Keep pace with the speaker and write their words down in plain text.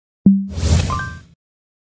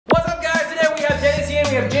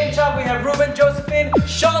Showdown. We have Reuben, Josephine,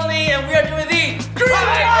 Sean Lee, and we are doing the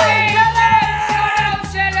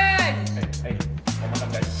Challenge! Hey, one more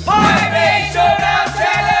time, guys. 5-Face Showdown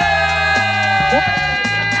Challenge!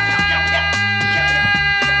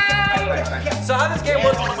 So how this game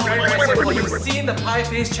works is very, very simple. You've seen the pie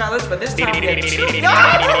face challenge, but this time we have two.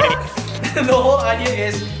 The whole idea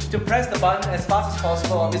is to press the button as fast as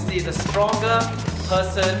possible. Obviously, the stronger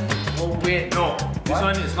person will win. No, this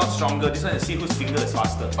one is not stronger. This one is see whose finger is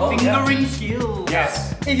faster. Oh, Fingering skill.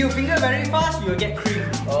 Yes. If you finger very fast, you'll get cream.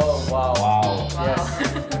 Oh, wow. Wow. Yes.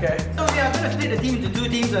 Okay. So we are going to split the team into two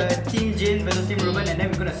teams, Team Jin versus Team Reuben, and then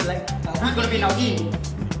we're going to select who's going to be in our team.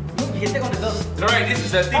 Look, you can take on the girls. Alright, this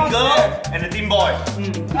is the team girl and the team boy.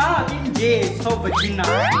 Team J is so Virginia.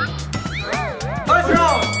 First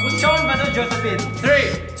round, Sean versus Josephine. 3,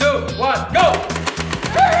 2, 1, go!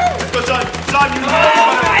 Let's go, John. John, you know.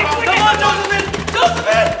 Come on, Josephine!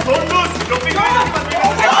 Josephine! Don't lose. Your finger. I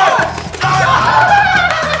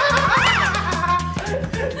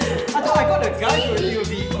thought I got the guy so he will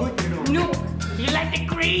be good, you know. No, you like the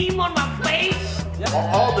cream on my face?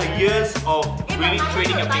 All the years of really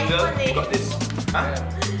training your finger, you got this. Huh?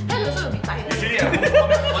 Usually,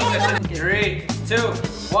 1 session. 3, 2,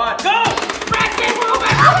 1, go! Practice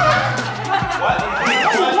movement! What?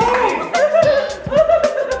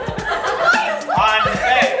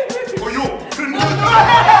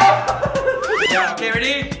 Yeah, okay,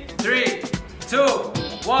 ready? 3, 2,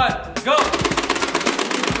 1, go!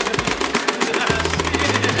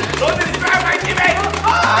 Don't distract my teammate!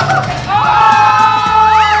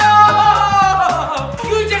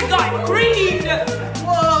 You just got creamed!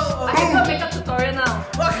 Whoa! I have a makeup tutorial now.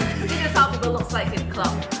 This is how people looks like in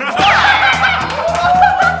club.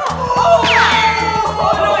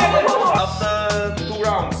 After 2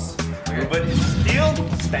 rounds, Reuben is still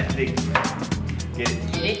standing. Get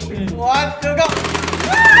it? 1, 2, go!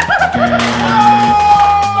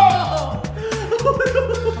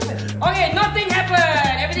 Okay, nothing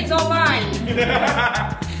happened! Everything's all fine!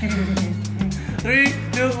 3,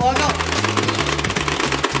 2, 1, go!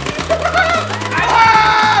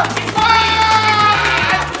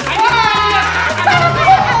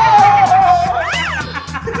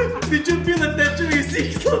 Did you feel the tension you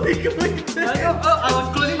see something going there? I was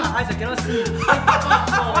closing my eyes, I cannot see.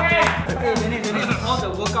 Okay, Dennis, all the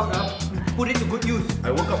workout now, put it to good use.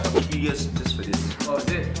 I woke up for 3 years just for this. Oh, is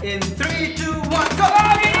it? In 3, 2, 1, go! Come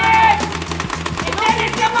on, Dennis!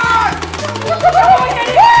 Dennis, come on! Come on,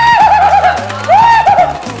 Dennis!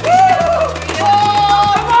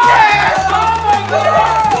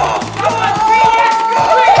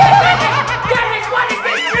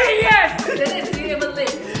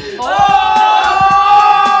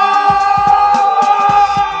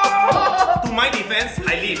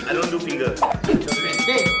 I don't do fingers.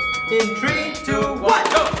 Okay, in 3, 2, 1,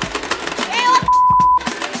 go!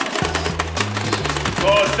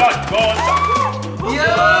 Go, John, go,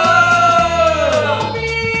 John.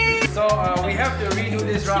 So we have to redo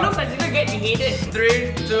this It round. looks like you're gonna get beheaded.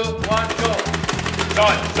 3, 2, 1, go!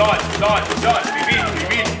 John, we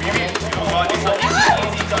win. You know what? This one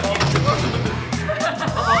easy, John.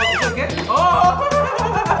 Okay? Oh!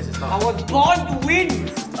 I was born to win!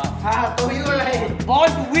 I told you right. Born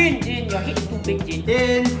to win, Jin. Your head is too big, Jin.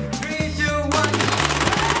 In 3, 2, 1,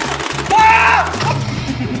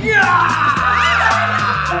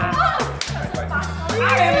 I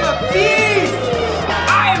am a beast!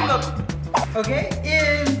 I am a... Okay,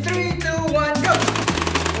 in 3, 2, 1, go!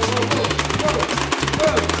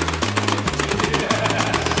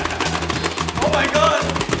 Oh my god!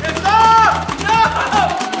 Stop! No!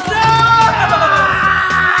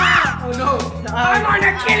 Oh no! I'm on a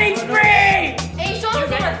killing spree! Hey, Sean, you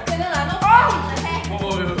got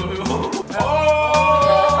Oh!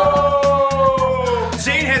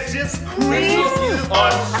 Jane has just creamed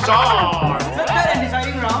on Sean. The third and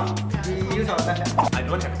deciding round, we use our left hand. I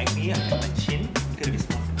don't have acne, I have my chin. Gonna be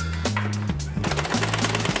small.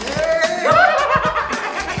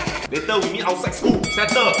 Later we meet outside school.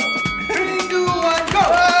 Settle. 3, 2, 1, go!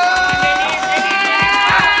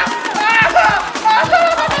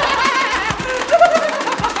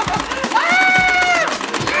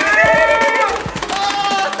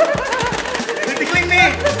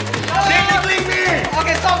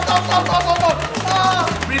 Okay, stop!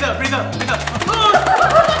 Breather.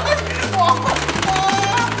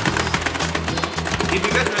 If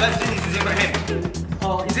you guys realize Jin is using right hand.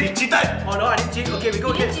 Oh, is He it? cheated. Oh no, I didn't cheat. Okay, we go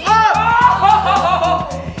again.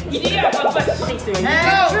 You didn't have purpose. Thanks to you.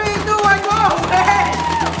 And 3, 2, 1, go! Hey!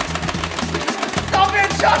 Stop it!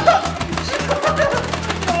 Shut up!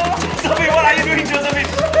 Josephine, what are you doing, Josephine?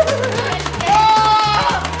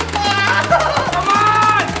 Come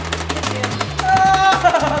on!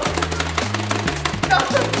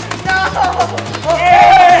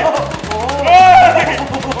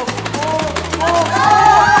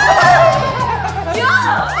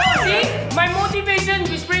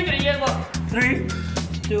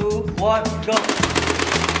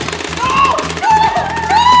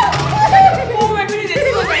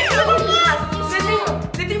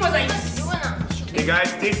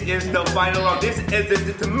 Guys, this is the final round. This is the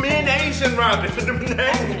determination round.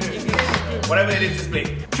 Whatever it is, just play.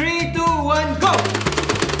 3, 2, 1, go!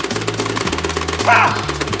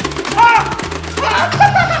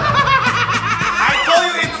 I told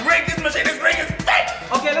you it's rigged. This machine is rigged. It's fake.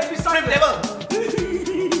 Okay, let's be sorry. Devil.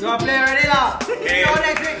 You wanna play already lah? Okay.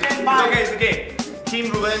 It's okay.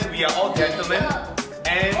 Team Reuben, we are all gentlemen,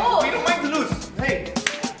 and we don't mind to lose. Hey,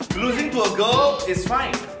 losing to a girl is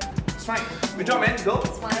fine. It's fine. Good job, man. Go.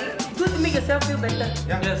 It's fine. Good to make yourself feel better.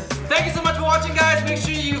 Yeah. Yes. Thank you so much for watching, guys. Make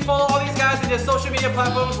sure you follow all these guys in their social media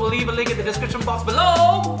platforms. We'll leave a link in the description box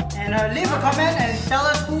below. And leave a comment and tell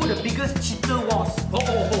us who the biggest cheater was.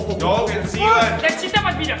 Go and see one. The cheater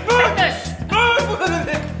must be the fattest.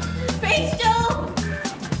 Face show.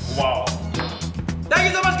 Wow. Thank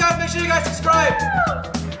you so much, guys. Make sure you guys subscribe.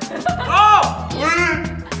 Oh!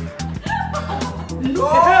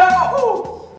 No!